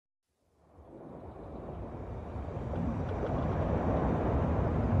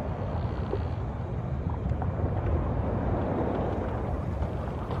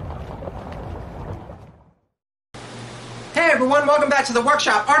everyone, welcome back to the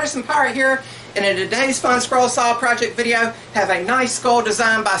workshop. Artisan Pirate here, and in today's fun scroll saw project video, have a nice skull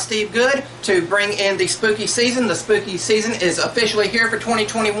designed by Steve Good to bring in the spooky season. The spooky season is officially here for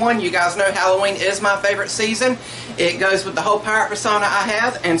 2021. You guys know Halloween is my favorite season. It goes with the whole pirate persona I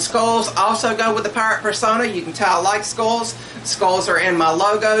have, and skulls also go with the pirate persona. You can tell I like skulls. Skulls are in my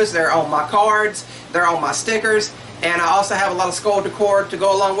logos, they're on my cards, they're on my stickers. And I also have a lot of skull decor to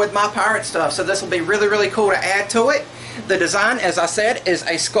go along with my pirate stuff. So this will be really, really cool to add to it. The design, as I said, is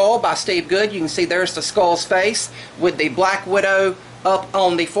a skull by Steve Good. You can see there's the skull's face with the Black Widow up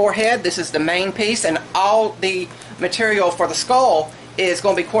on the forehead. This is the main piece, and all the material for the skull is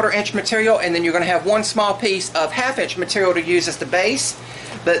going to be 1/4 inch material, and then you're going to have one small piece of 1/2 inch material to use as the base.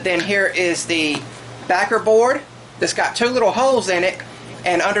 But then here is the backer board that's got 2 little holes in it,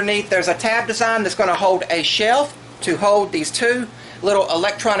 and underneath there's a tab design that's going to hold a shelf to hold these 2 little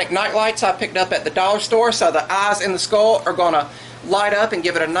electronic night lights I picked up at the dollar store, so the eyes in the skull are going to light up and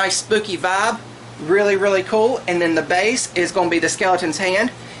give it a nice spooky vibe. Really, really cool. And then the base is going to be the skeleton's hand,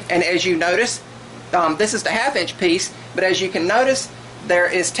 and as you notice, this is the 1/2 inch piece, but as you can notice, there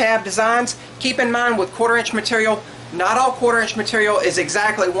is tab designs. Keep in mind with 1/4 inch material, not all 1/4 inch material is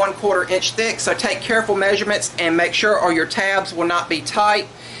exactly 1/4 inch thick, so take careful measurements and make sure all your tabs will not be tight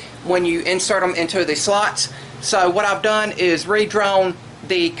when you insert them into the slots. So what I've done is redrawn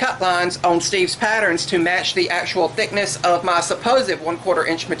the cut lines on Steve's patterns to match the actual thickness of my supposed 1/4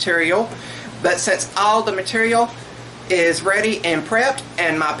 inch material. But since all the material is ready and prepped,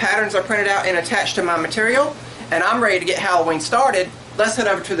 and my patterns are printed out and attached to my material, and I'm ready to get Halloween started, let's head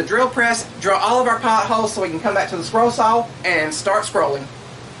over to the drill press, drill all of our pilot holes so we can come back to the scroll saw and start scrolling.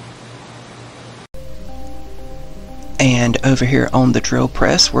 And over here on the drill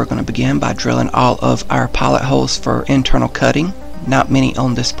press, we're going to begin by drilling all of our pilot holes for internal cutting. Not many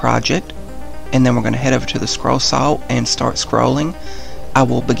on this project. And then we're going to head over to the scroll saw and start scrolling. I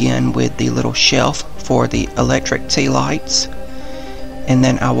will begin with the little shelf for the electric tea lights. And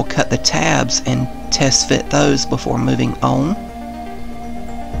then I will cut the tabs and test fit those before moving on.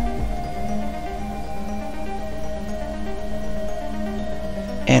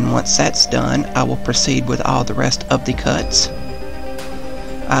 And once that's done, I will proceed with all the rest of the cuts.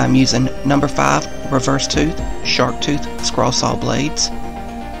 I'm using number 5 reverse tooth, shark tooth scroll saw blades.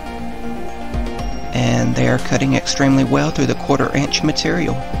 And they are cutting extremely well through the 1/4 inch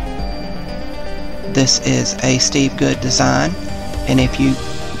material. This is a Steve Good design, and if you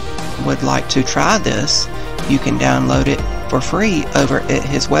would like to try this, you can download it for free over at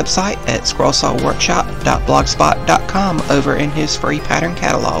his website at scrollsawworkshop.blogspot.com over in his free pattern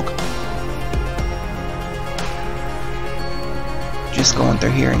catalog. Just going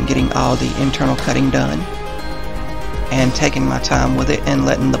through here and getting all the internal cutting done and taking my time with it and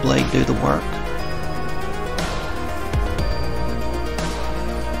letting the blade do the work.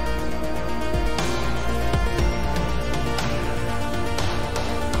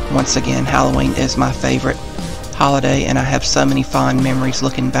 Once again, Halloween is my favorite holiday, and I have so many fond memories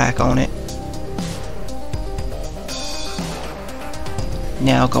looking back on it.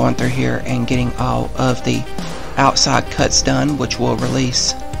 Now going through here and getting all of the outside cuts done, which will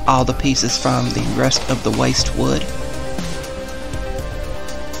release all the pieces from the rest of the waste wood.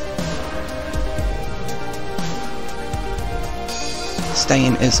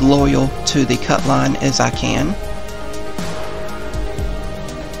 Staying as loyal to the cut line as I can.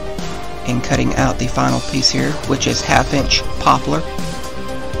 And cutting out the final piece here, which is 1/2 inch poplar.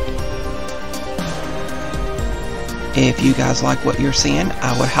 If you guys like what you're seeing,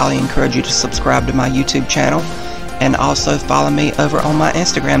 I would highly encourage you to subscribe to my YouTube channel and also follow me over on my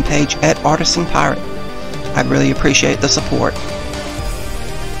Instagram page at Artisan Pirate. I'd really appreciate the support.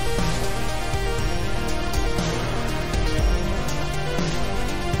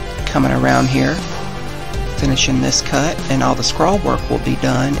 Coming around here, finishing this cut, and all the scroll work will be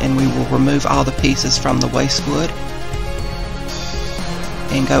done, and we will remove all the pieces from the waste wood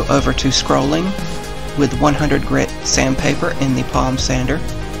and go over to scrolling with 100 grit sandpaper in the palm sander.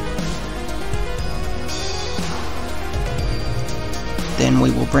 Then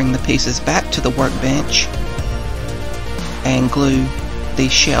we will bring the pieces back to the workbench and glue the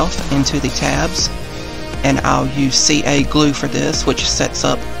shelf into the tabs, and I'll use CA glue for this, which sets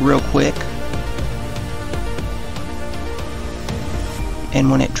up real quick. And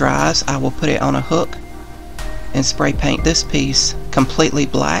when it dries, I will put it on a hook and spray paint this piece completely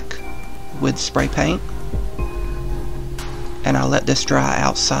black with spray paint, and I'll let this dry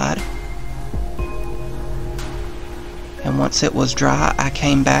outside. And once it was dry, I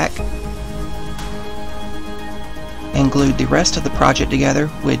came back and glued the rest of the project together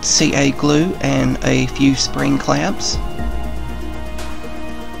with CA glue and a few spring clamps.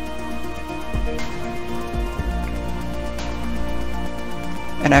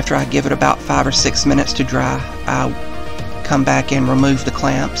 And after I give it about 5 or 6 minutes to dry, I come back and remove the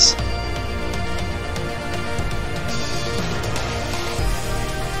clamps.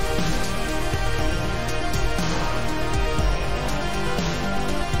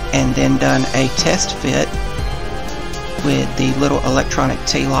 And then done a test fit with the little electronic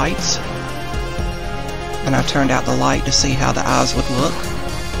tea lights. And I turned out the light to see how the eyes would look.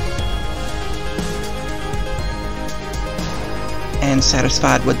 And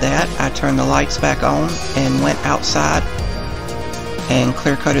satisfied with that, I turned the lights back on and went outside and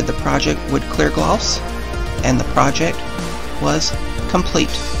clear coated the project with clear gloss, and the project was complete.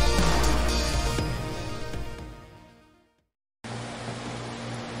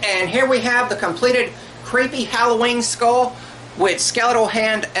 And here we have the completed creepy Halloween skull with skeletal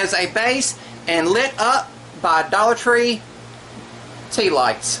hand as a base and lit up by Dollar Tree tea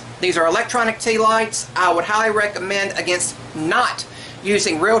lights. These are electronic tea lights. I would highly recommend against not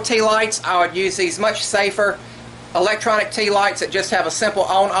using real tea lights. I would use these much safer electronic tea lights that just have a simple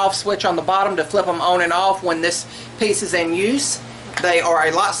on-off switch on the bottom to flip them on and off when this piece is in use. They are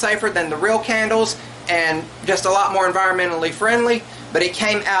a lot safer than the real candles and just a lot more environmentally friendly, but it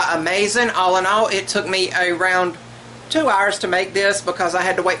came out amazing. All in all, it took me around 2 hours to make this because I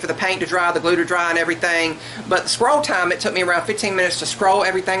had to wait for the paint to dry, the glue to dry, and everything. But the scroll time, it took me around 15 minutes to scroll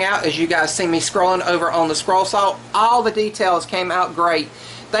everything out. As you guys see me scrolling over on the scroll saw, all the details came out great.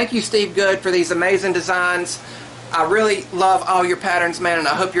 Thank you, Steve Good, for these amazing designs. I really love all your patterns, man, and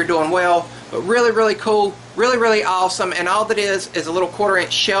I hope you're doing well. But really, really cool, really, really awesome. And all that is a little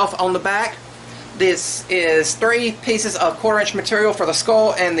 1/4-inch shelf on the back. This is 3 pieces of 1/4-inch material for the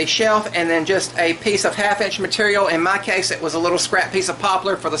skull and the shelf, and then just a piece of 1/2-inch material. In my case, it was a little scrap piece of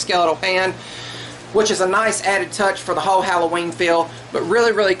poplar for the skeletal hand, which is a nice added touch for the whole Halloween feel. But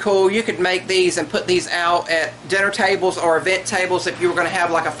really, really cool. You could make these and put these out at dinner tables or event tables if you were going to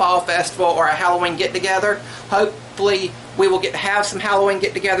have like a fall festival or a Halloween get-together. Hopefully, we will get to have some Halloween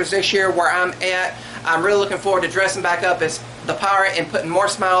get-togethers this year where I'm at. I'm really looking forward to dressing back up as the pirate and putting more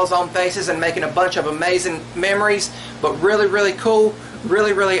smiles on faces and making a bunch of amazing memories. But really, really cool,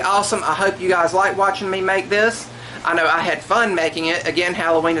 really, really awesome. I hope you guys like watching me make this. I know I had fun making it. Again,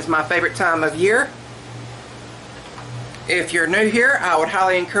 Halloween is my favorite time of year. If you're new here, I would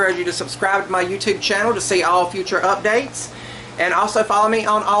highly encourage you to subscribe to my YouTube channel to see all future updates. And also follow me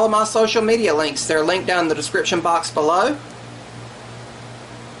on all of my social media links. They're linked down in the description box below.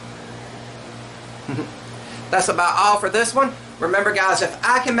 That's about all for this one. Remember, guys, if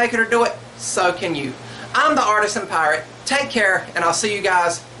I can make it or do it, so can you. I'm the Artisan Pirate. Take care, and I'll see you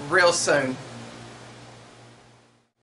guys real soon.